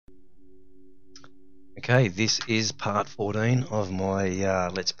Okay, this is part 14 of my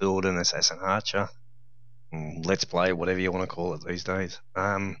Let's Build an Assassin Archer. Let's play, whatever you want to call it these days.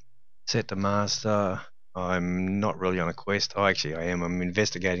 Set to master. I'm not really on a quest. Oh, actually I am. I'm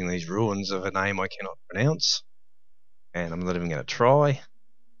investigating these ruins of a name I cannot pronounce. And I'm not even going to try.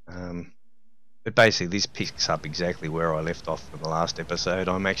 But basically this picks up exactly where I left off from the last episode.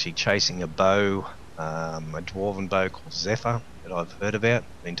 I'm actually chasing a bow, a Dwarven Bow called Zephyr that I've heard about,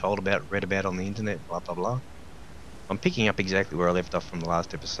 been told about, read about on the internet, blah blah blah. I'm picking up exactly where I left off from the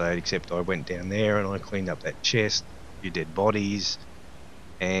last episode, except I went down there and I cleaned up that chest, a few dead bodies,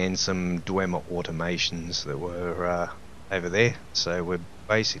 and some Dwemer automations that were over there. So we're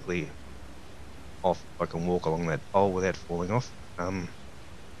basically off. I can walk along that pole without falling off.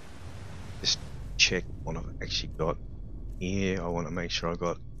 Just check what I've actually got here. I want to make sure I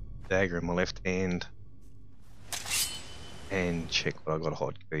got Dagger in my left hand and check what I got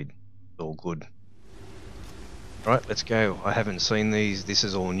hotkeyed. It's all good. Right, let's go. I haven't seen these. This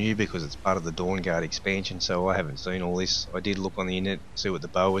is all new because it's part of the Dawnguard expansion, so I haven't seen all this. I did look on the internet to see what the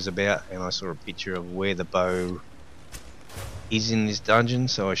bow was about, and I saw a picture of where the bow is in this dungeon,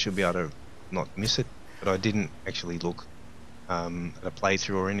 so I should be able to not miss it. But I didn't actually look at a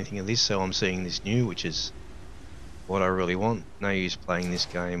playthrough or anything of this, so I'm seeing this new, which is what I really want. No use playing this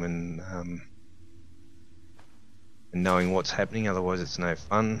game and knowing what's happening, otherwise it's no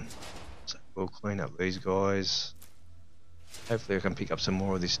fun. So we'll clean up these guys. Hopefully I can pick up some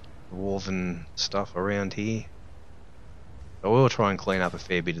more of this dwarven stuff around here. I will try and clean up a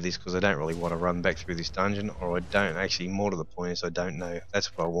fair bit of this because I don't really want to run back through this dungeon, or I don't actually, more to the point is I don't know. That's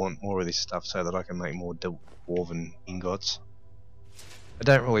what I want, more of this stuff so that I can make more dwarven ingots. I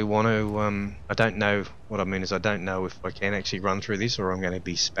don't really want to, I don't know, what I mean is I don't know if I can actually run through this or I'm going to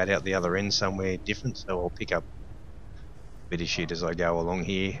be spat out the other end somewhere different, so I'll pick up a bit of shit as I go along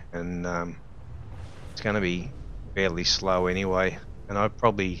here, and it's going to be fairly slow anyway, and I'd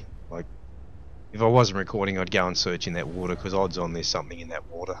probably, like, if I wasn't recording I'd go and search in that water because odds on there's something in that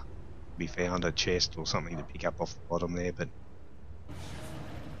water to be found, a chest or something to pick up off the bottom there, but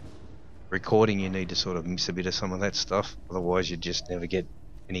recording you need to sort of miss a bit of some of that stuff, otherwise you just never get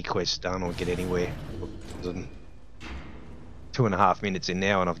any quests done or get anywhere. 2.5 minutes in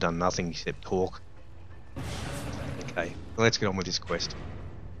now and I've done nothing except talk. Okay, well, let's get on with this quest.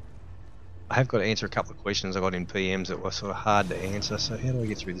 I have got to answer a couple of questions I got in PMs that were sort of hard to answer, so how do I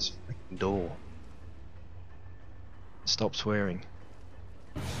get through this freaking door? Stop swearing.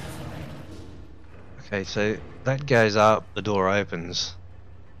 Okay, so that goes up, the door opens.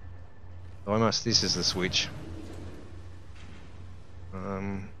 This is the switch.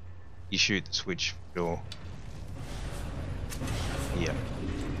 You shoot the switch, sure. Yeah.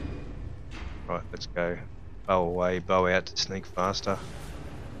 Right, let's go. Bow away, bow out to sneak faster.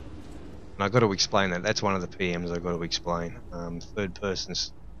 And I've got to explain that. That's one of the PMs I've got to explain. Third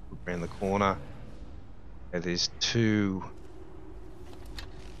person's around the corner. Okay, there's two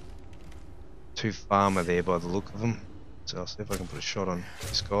farmer there by the look of them. So I'll see if I can put a shot on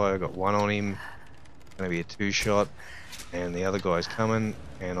this guy. I got one on him. Gonna be a 2-shot, and the other guy's coming,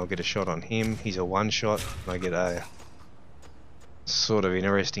 and I'll get a shot on him. He's a 1-shot, and I get a sort of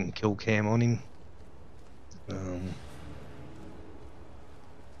interesting kill cam on him.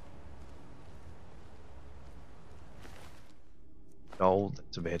 Gold,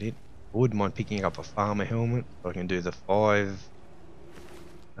 that's about it. I wouldn't mind picking up a farmer helmet. I can do the 5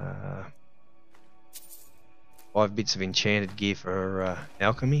 bits of enchanted gear for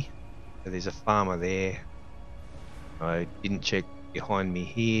alchemy. So there's a farmer there. I didn't check behind me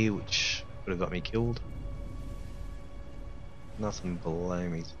here, which would have got me killed. Nothing below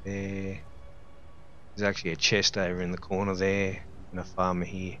me there. There's actually a chest over in the corner there, and a farmer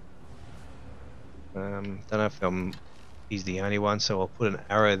here. Don't know if he's the only one, so I'll put an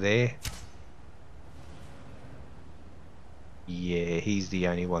arrow there. Yeah, he's the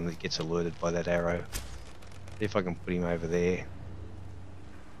only one that gets alerted by that arrow. See if I can put him over there.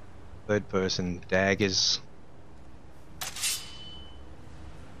 Third person daggers.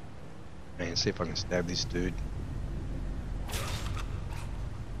 And see if I can stab this dude.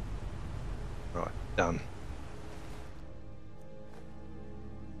 Right, done.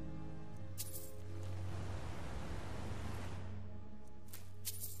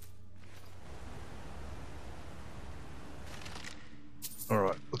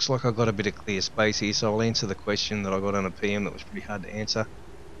 Alright, looks like I've got a bit of clear space here, so I'll answer the question that I got on a PM that was pretty hard to answer.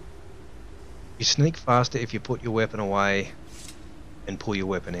 You sneak faster if you put your weapon away and pull your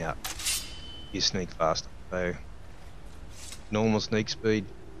weapon out. You sneak faster. So, normal sneak speed,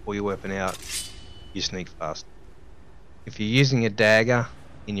 pull your weapon out, you sneak faster. If you're using a dagger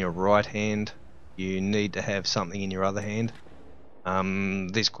in your right hand, you need to have something in your other hand.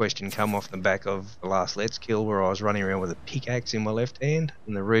 This question come off the back of the last Let's Kill where I was running around with a pickaxe in my left hand,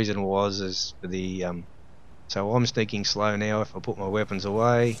 and the reason is for the so I'm sneaking slow now. If I put my weapons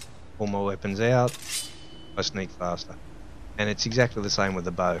away, pull my weapons out, I sneak faster. And it's exactly the same with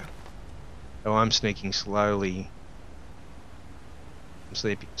the bow. So I'm sneaking slowly.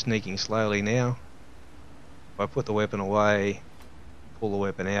 I'm sneaking slowly now. If I put the weapon away, pull the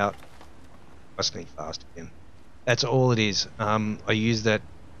weapon out, I sneak fast again. That's all it is. I use that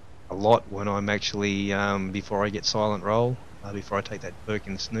a lot when I'm actually before I get silent roll, before I take that perk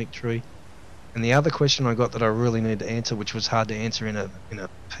in the sneak tree. And the other question I got that I really need to answer, which was hard to answer in a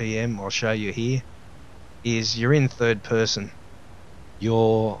PM, I'll show you here, is you're in third person.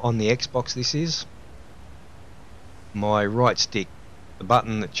 You're on the Xbox. This is my right stick, the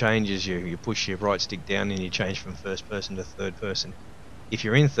button that changes you. You push your right stick down and you change from first person to third person. If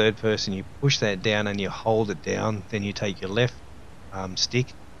you're in third person, you push that down and you hold it down, then you take your left stick,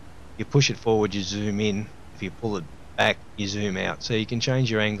 you push it forward, you zoom in. If you pull it back, you zoom out. So you can change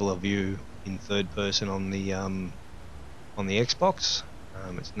your angle of view in third person on the Xbox.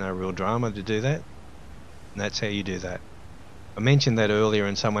 It's no real drama to do that, and that's how you do that. I mentioned that earlier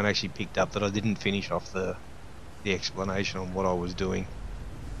and someone actually picked up that I didn't finish off the explanation on what I was doing.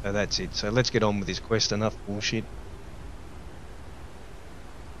 So that's it. So let's get on with this quest. Enough bullshit.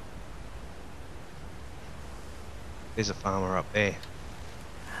 There's a farmer up there.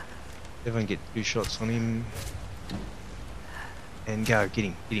 Everyone get 2 shots on him. And go, get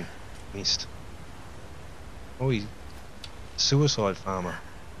him, get him. Missed. Oh, he's a suicide farmer.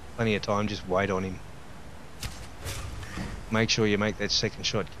 Plenty of time, just wait on him. Make sure you make that second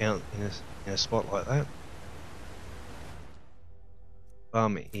shot count in a spot like that.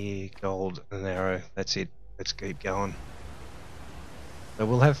 Farmer ear, gold, and an arrow. That's it. Let's keep going. So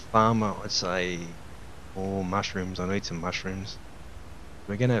we'll have farmer, I'd say, or mushrooms. I need some mushrooms.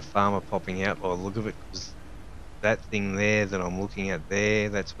 We're going to have farmer popping out by the look of it, because that thing there that I'm looking at there,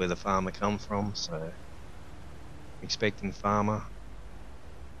 that's where the farmer come from, so I'm expecting farmer.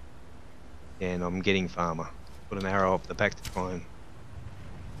 And I'm getting farmer. Put an arrow up the back to try and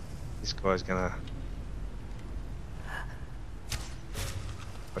this guy's gonna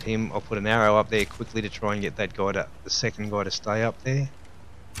got him. I'll put an arrow up there quickly to try and get that guy to the second guy to stay up there.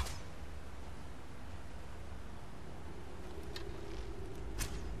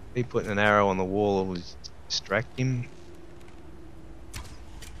 Be putting an arrow on the wall will distract him.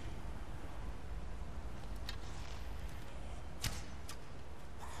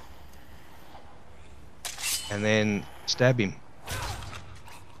 And then stab him.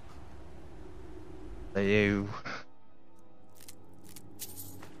 So you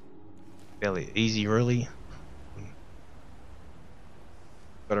fairly easy really.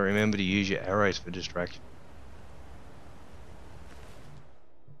 Got to remember to use your arrows for distraction.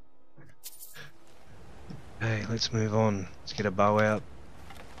 Okay, let's move on. Let's get a bow out.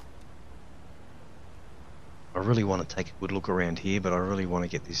 I really want to take a good look around here, but I really want to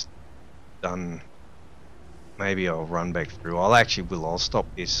get this done. Maybe I'll run back through. I'll stop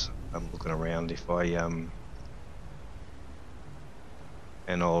this. I'm looking around if I and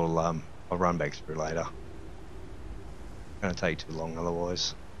I'll run back through later. It's gonna take too long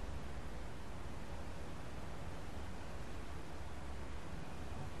otherwise.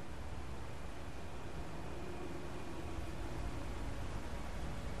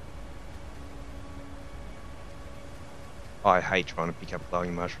 I hate trying to pick up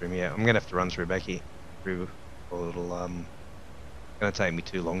glowing mushroom. Yeah, I'm gonna have to run through back here. Through a little gonna take me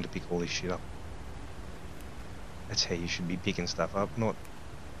too long to pick all this shit up. That's how you should be picking stuff up, not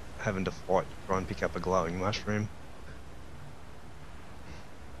having to fight to try and pick up a glowing mushroom.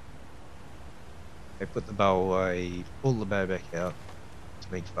 Okay, put the bow away, pull the bow back out,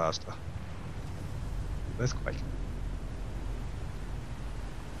 sneak faster. Earthquake.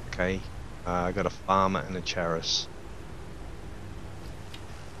 Okay, I got a farmer and a charis.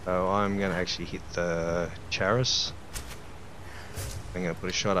 So I'm going to actually hit the charis. I'm going to put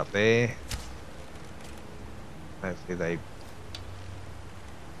a shot up there. Hopefully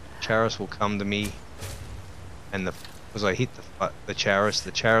charis will come to me, and because I hit the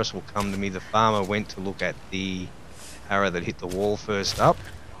charis will come to me. The farmer went to look at the arrow that hit the wall first up,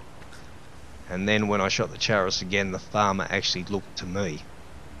 and then when I shot the charis again, the farmer actually looked to me.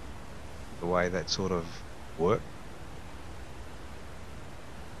 The way that sort of worked.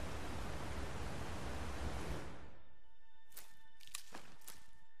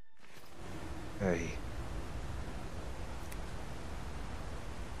 Hey.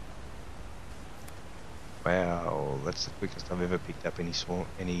 Wow, That's the quickest I've ever picked up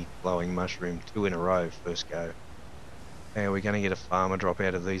any glowing mushroom. 2 in a row, first go. Okay, we're going to get a farmer drop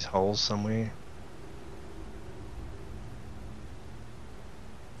out of these holes somewhere.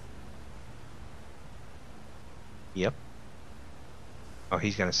 Yep. Oh,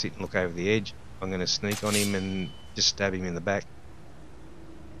 he's going to sit and look over the edge. I'm going to sneak on him and just stab him in the back.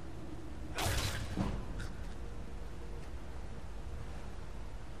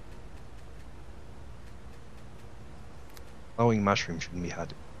 Glowing mushroom shouldn't be hard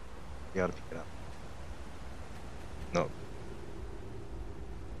to be able to pick it up. No.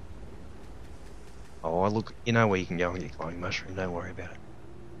 Oh, look, you know where you can go and get glowing mushroom, don't worry about it.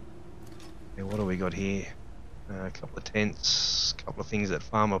 Okay, what do we got here? A couple of tents, a couple of things that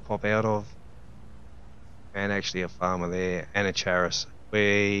farmer pop out of. And actually a farmer there, and a charis.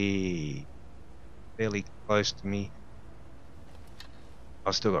 Way fairly close to me.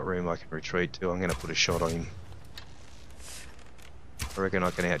 I've still got room I can retreat to. I'm going to put a shot on him. I reckon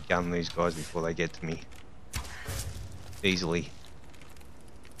I can outgun these guys before they get to me. Easily.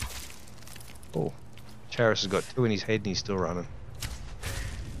 Oh, Charis has got 2 in his head and he's still running.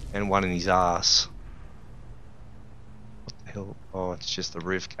 And 1 in his ass. What the hell? Oh, it's just the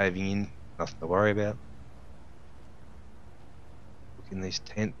roof caving in. Nothing to worry about. Look in this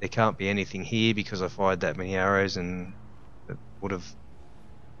tent. There can't be anything here because I fired that many arrows and it would have...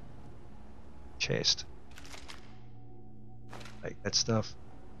 Chest. Take that stuff.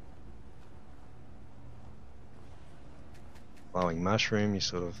 Glowing mushroom,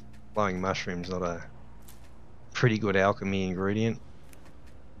 glowing mushroom's not a pretty good alchemy ingredient.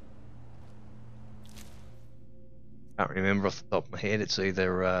 Can't remember off the top of my head. It's either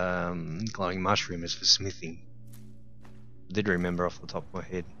glowing mushroom is for smithing. I did remember off the top of my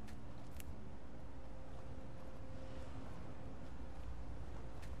head.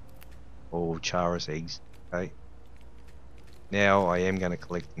 Oh, charis eggs. Okay. Now I am going to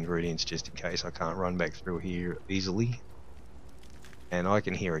collect ingredients just in case I can't run back through here easily. And I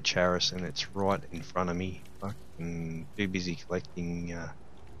can hear a charis and it's right in front of me. I'm too busy collecting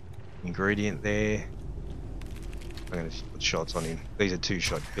ingredient there. I'm going to put shots on him. These are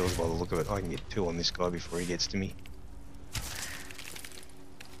 2-shot kills by the look of it. I can get 2 on this guy before he gets to me.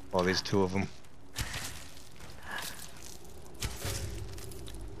 Oh, there's 2 of them.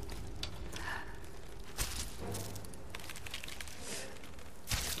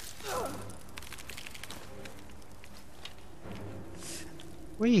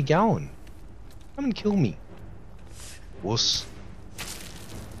 Where are you going? Come and kill me. Wuss.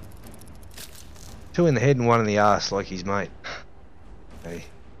 2 in the head and 1 in the ass like his mate. Okay,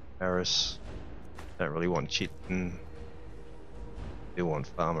 Paris. Don't really want chitin. Do want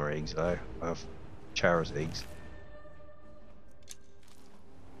farmer eggs though. I have charis eggs.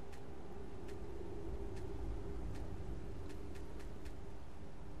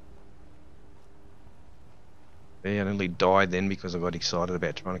 Yeah, I nearly died then because I got excited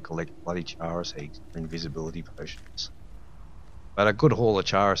about trying to collect bloody charis eggs for invisibility potions. But a good haul of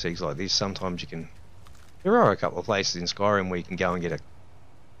charis eggs like this, sometimes you can... There are a couple of places in Skyrim where you can go and get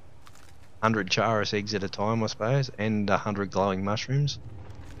 100 charis eggs at a time, I suppose, and 100 glowing mushrooms.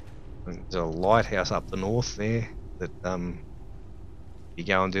 And there's a lighthouse up the north there that you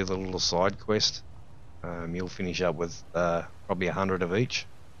go and do the little side quest. You'll finish up with probably 100 of each.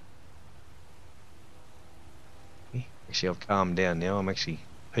 Actually, I've calmed down now. I'm actually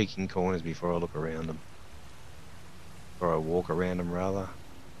peeking corners before I look around them. Or I walk around them, rather.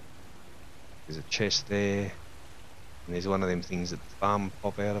 There's a chest there. And there's one of them things that the farmer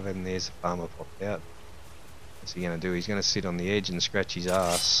pop out of, and there's the farmer popped out. What's he going to do? He's going to sit on the edge and scratch his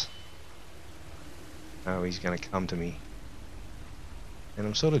ass. Oh, he's going to come to me. And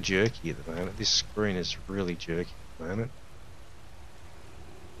I'm sort of jerky at the moment. This screen is really jerky at the moment.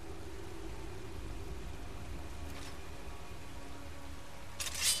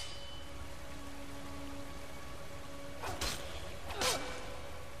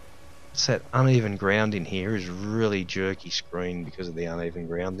 That uneven ground in here is really jerky screen because of the uneven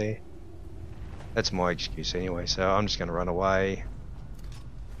ground there. That's my excuse anyway, so I'm just going to run away,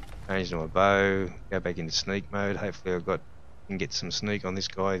 change to my bow, go back into sneak mode. Hopefully can get some sneak on this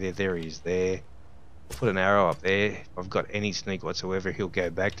guy there. There he is there. I'll put an arrow up there. If I've got any sneak whatsoever, he'll go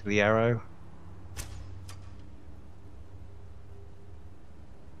back to the arrow.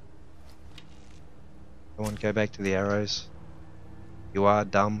 Come on, go back to the arrows. You are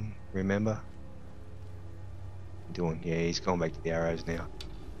dumb. Remember? Yeah, he's gone back to the arrows now.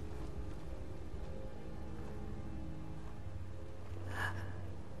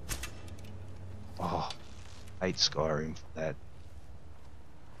 Oh, hate Skyrim for that.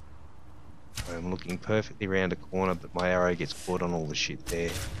 I'm looking perfectly round a corner, but my arrow gets caught on all the shit there.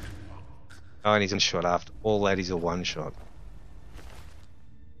 Oh, and he's one shot after all that. He's a one shot.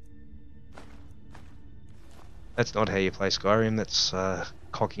 That's not how you play Skyrim. That's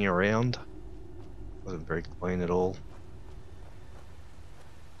cocking around. Wasn't very clean at all.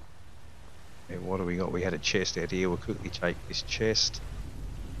 And what do we got? We had a chest out here. We'll quickly take this chest.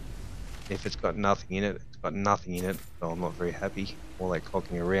 If it's got nothing in it, it's got nothing in it. So I'm not very happy. All that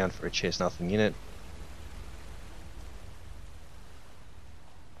cocking around for a chest, nothing in it.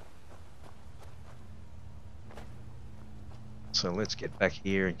 So let's get back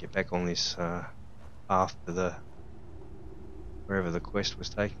here and get back on this path to the wherever the quest was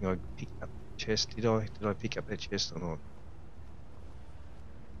taking. I picked up the chest. Did I pick up that chest or not?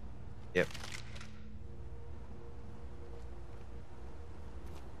 Yep.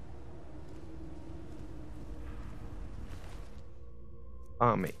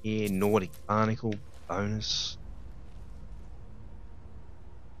 Armor here, Nordic Barnacle bonus.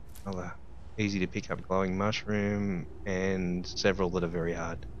 Another easy to pick up glowing mushroom, and several that are very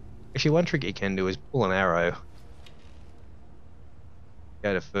hard. Actually, one trick you can do is pull an arrow,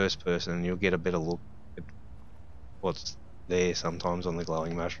 go to first person, and you'll get a better look at what's there sometimes on the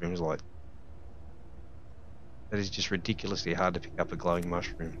glowing mushrooms. Like, that is just ridiculously hard to pick up a glowing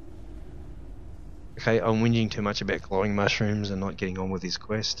mushroom. Okay, I'm whinging too much about glowing mushrooms and not getting on with this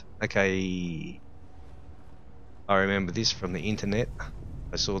quest. Okay, I remember this from the internet.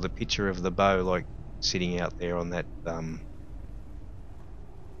 I saw the picture of the bow, like, sitting out there on that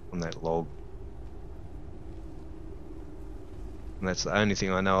log. And that's the only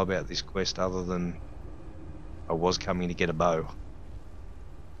thing I know about this quest, other than I was coming to get a bow.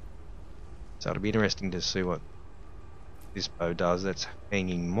 So it'll be interesting to see what this bow does. That's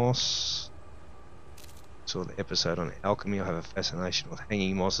hanging moss. Saw the episode on alchemy. I have a fascination with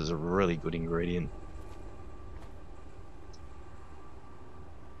hanging moss as a really good ingredient.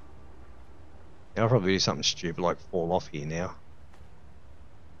 I'll probably do something stupid like fall off here now.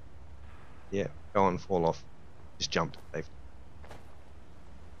 Yeah, go on, fall off. Just jump to safety.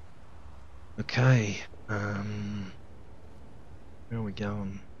 Okay, where are we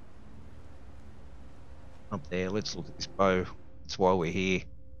going? Up there, let's look at this bow. That's why we're here.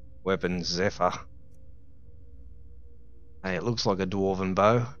 Weapon Zephyr. Hey, it looks like a Dwarven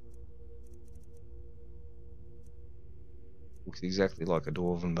Bow. Looks exactly like a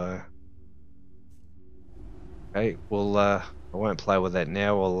Dwarven Bow. Okay, well, I won't play with that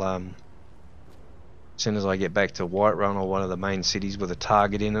now. I'll, as soon as I get back to Whiterun or one of the main cities with a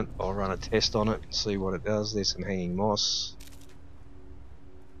target in it, I'll run a test on it and see what it does. There's some hanging moss.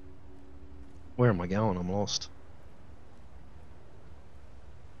 Where am I going? I'm lost.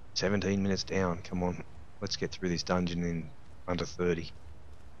 17 minutes down. Come on, let's get through this dungeon in under 30.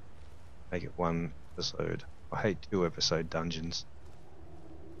 Make it one episode. I hate 2-episode dungeons.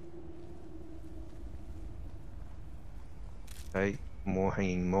 Okay, more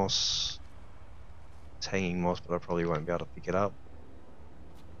hanging moss. It's hanging moss, but I probably won't be able to pick it up.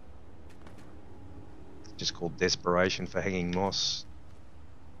 It's just called desperation for hanging moss.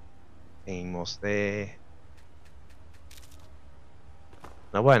 Hanging moss there.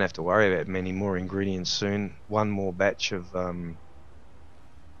 I won't have to worry about many more ingredients soon. One more batch of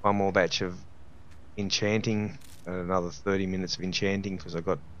enchanting, and another 30 minutes of enchanting, because I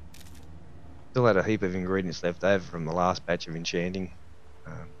still had a heap of ingredients left over from the last batch of enchanting.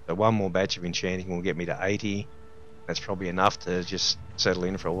 So one more batch of enchanting will get me to 80. That's probably enough to just settle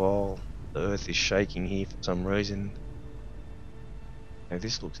in for a while. The earth is shaking here for some reason. Now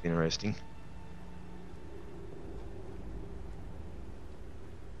this looks interesting.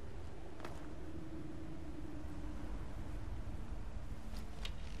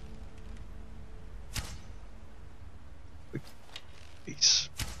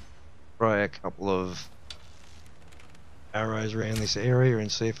 Try a couple of arrows around this area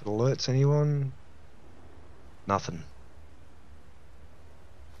and see if it alerts anyone. Nothing.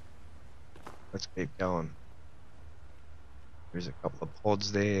 Let's keep going. There's a couple of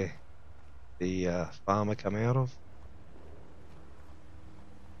pods there the farmer come out of.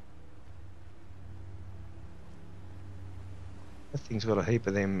 That thing's got a heap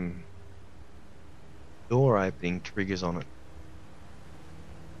of them door opening triggers on it.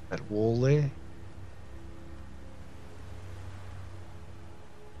 That wall there.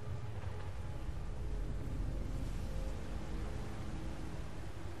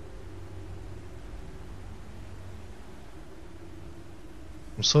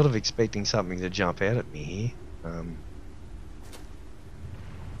 I'm sort of expecting something to jump out at me here.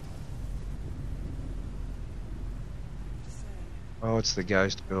 Oh, it's the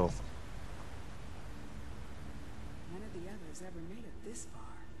ghost girl.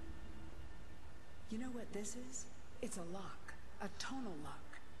 You know what this is? It's a lock. A tonal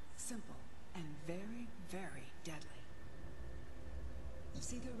lock. Simple and very, very deadly.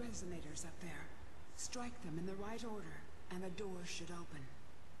 See the resonators up there? Strike them in the right order, and the door should open.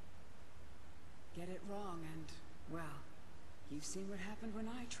 Get it wrong and, well, you've seen what happened when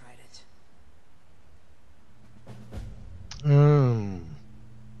I tried it.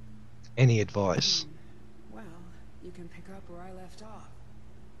 Any advice? Well, you can pick up where I left off.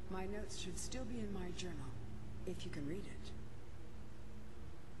 My notes should still be in my journal, if you can read it.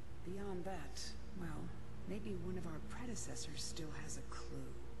 Beyond that, well, maybe one of our predecessors still has a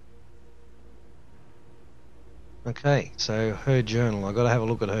clue. Okay, so her journal. I've got to have a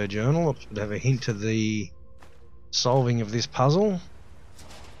look at her journal. It should have a hint to the solving of this puzzle.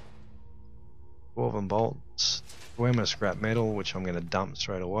 Dwarven bolts. Dwemer scrap metal, which I'm going to dump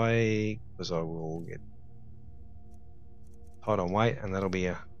straight away because I will get tight on weight, and that'll be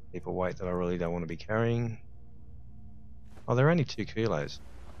a heap of weight that I really don't want to be carrying. Oh, they're only 2 kilos.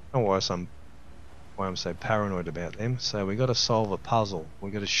 I don't know why I'm so paranoid about them. So we got to solve a puzzle.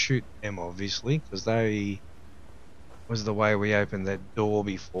 We got to shoot them, obviously, because they was the way we opened that door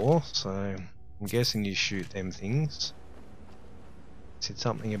before. So I'm guessing you shoot them things. It said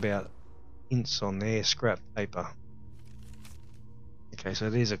something about hints on there, scrap paper. Okay, so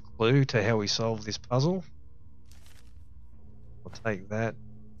there's a clue to how we solve this puzzle. I'll take that.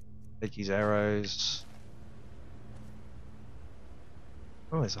 Take his arrows.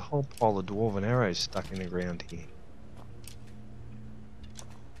 Oh, there's a whole pile of dwarven arrows stuck in the ground here.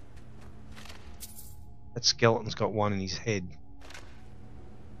 That skeleton's got one in his head.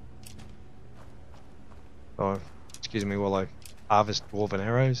 Oh, excuse me while I harvest dwarven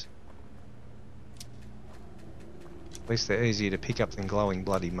arrows. At least they're easier to pick up than glowing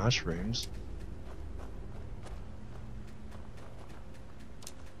bloody mushrooms.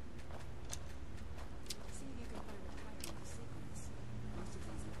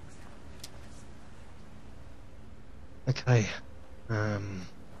 Okay,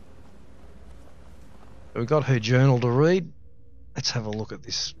 we've got her journal to read. Let's have a look at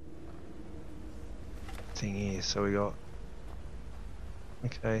this thing here. So we got,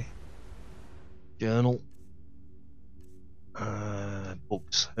 okay, journal,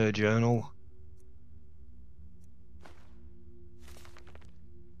 books, her journal.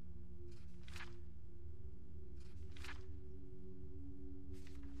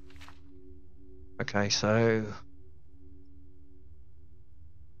 Okay, so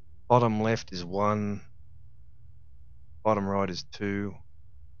bottom left is 1, bottom right is 2,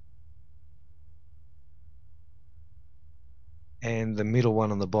 and the middle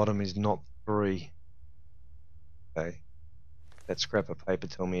one on the bottom is not 3. Okay, that scrap of paper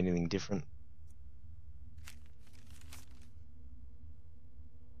tell me anything different?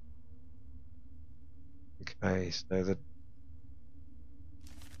 Okay, so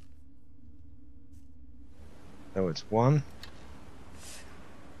it's 1.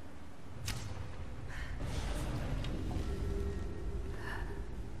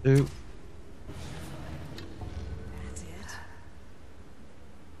 Two. That's it.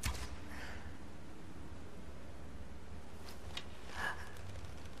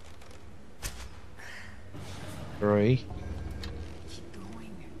 3. Keep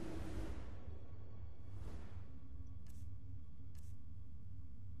going.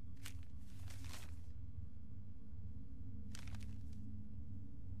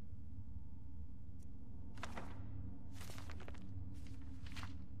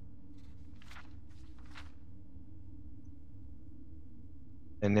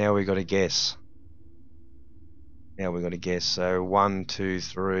 And now we got to guess. So 1, 2,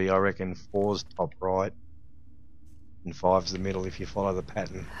 3. I reckon 4's top right, and 5's the middle if you follow the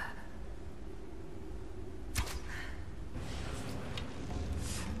pattern.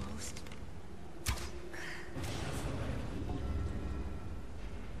 Almost.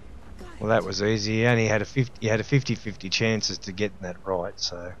 Well, that was easy. You only had a 50-50 chances to get that right,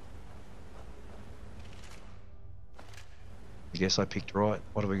 so I guess I picked right.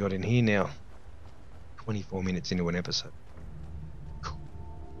 What have we got in here now? 24 minutes into an episode. Cool.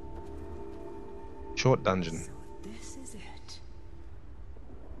 Short dungeon. So this is it.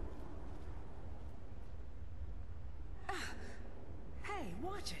 Hey,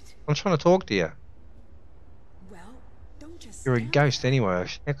 watch it. I'm trying to talk to you. Well, don't just You're a stand ghost there. anyway.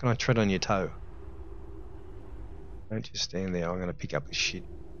 How can I tread on your toe? Don't just stand there. I'm going to pick up this shit.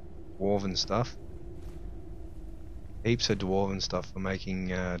 Dwarven stuff. Heaps of dwarven stuff for making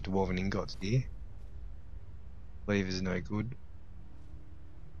dwarven ingots here. Lever's no good.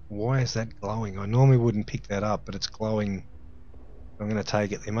 Why is that glowing? I normally wouldn't pick that up, but it's glowing I'm going to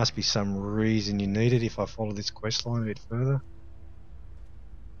take it. There must be some reason you need it if I follow this quest line a bit further.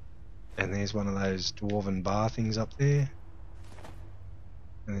 And there's one of those Dwarven Bow things up there.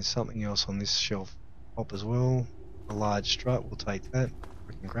 And there's something else on this shelf top as well. A large strut, we'll take that.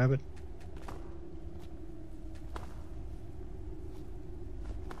 We can grab it.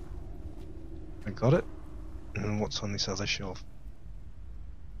 I got it. And then what's on this other shelf?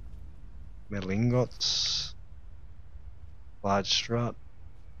 Metal ingots. Large strut.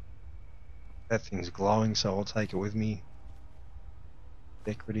 That thing's glowing, so I'll take it with me.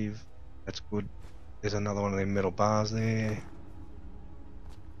 Decorative. That's good. There's another one of them metal bars there.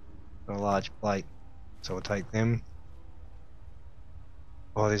 A large plate, so I'll take them.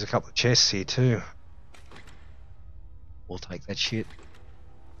 Oh, there's a couple of chests here too. We'll take that shit.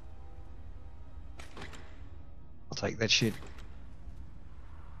 I'll take that shit.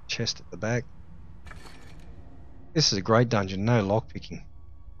 Chest at the back. This is a great dungeon, no lockpicking.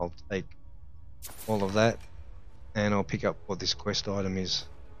 I'll take all of that and I'll pick up what this quest item is.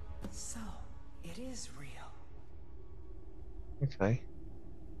 So, it is real. Okay.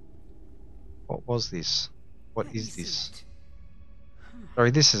 What was this? What is this?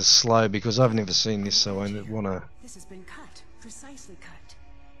 Sorry, this is slow because I've never seen this, so I want to... This has been cut, precisely cut.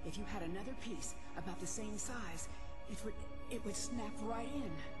 If you had another piece about the same size, it would snap right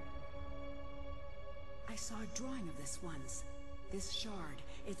in. I saw a drawing of this once. This shard,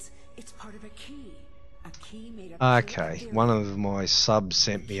 it's part of a key. A key made of... Okay, one of my subs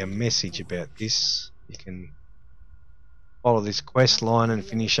sent me a message about this. You can follow this quest line and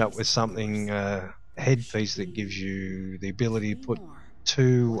finish up with something, a headpiece that gives you the ability to put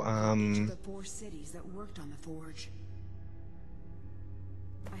two,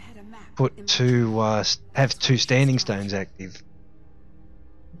 have two standing stones active.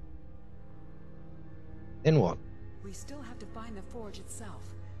 Then what? We still have to find the forge itself.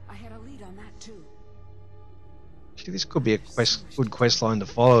 I had a lead on that too. Actually, this could be a good quest line to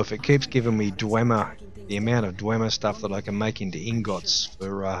follow if it keeps giving me Dwemer, the amount of Dwemer stuff that I can make into ingots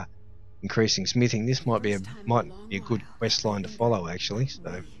for increasing smithing. This might be a good quest line to follow actually.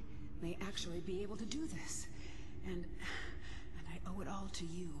 So may actually be able to do this, and I owe it all to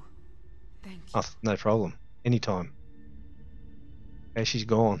you. Thank you. Oh, no problem. Anytime. Okay, she's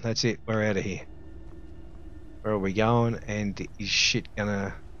gone. That's it. We're out of here. Where are we going? And is shit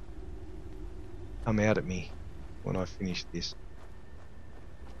gonna come out at me when I finish this?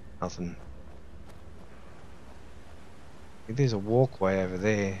 Nothing. There's a walkway over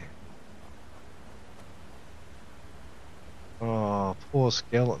there. Oh, poor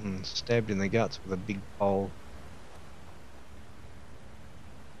skeleton, stabbed in the guts with a big pole.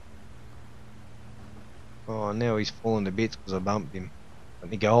 Oh, now he's falling to bits because I bumped him. Got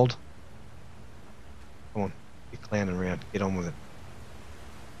any gold? Come on, you're clowning around. Get on with it.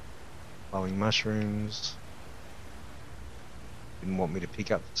 Glowing mushrooms. Didn't want me to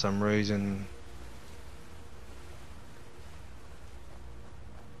pick up for some reason.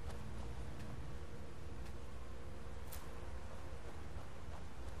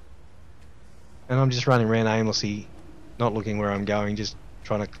 And I'm just running around aimlessly, not looking where I'm going, just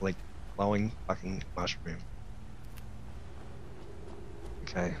trying to collect glowing fucking mushroom.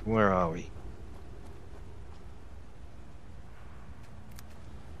 Okay, where are we?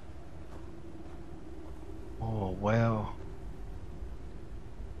 Oh, wow.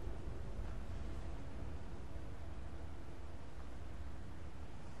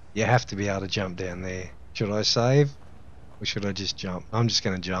 You have to be able to jump down there. Should I save? Or should I just jump? I'm just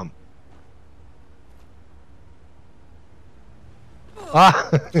going to jump. Ah!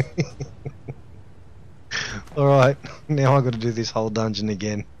 Alright, now I've got to do this whole dungeon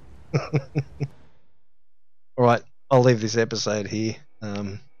again. Alright, I'll leave this episode here.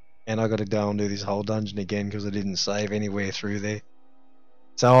 And I've got to go and do this whole dungeon again because I didn't save anywhere through there.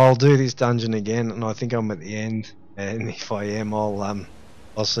 So I'll do this dungeon again, and I think I'm at the end. And if I am,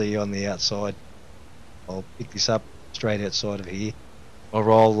 I'll see you on the outside. I'll pick this up straight outside of here. Or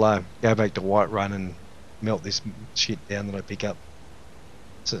I'll go back to Whiterun and melt this shit down that I pick up.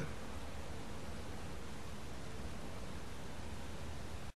 So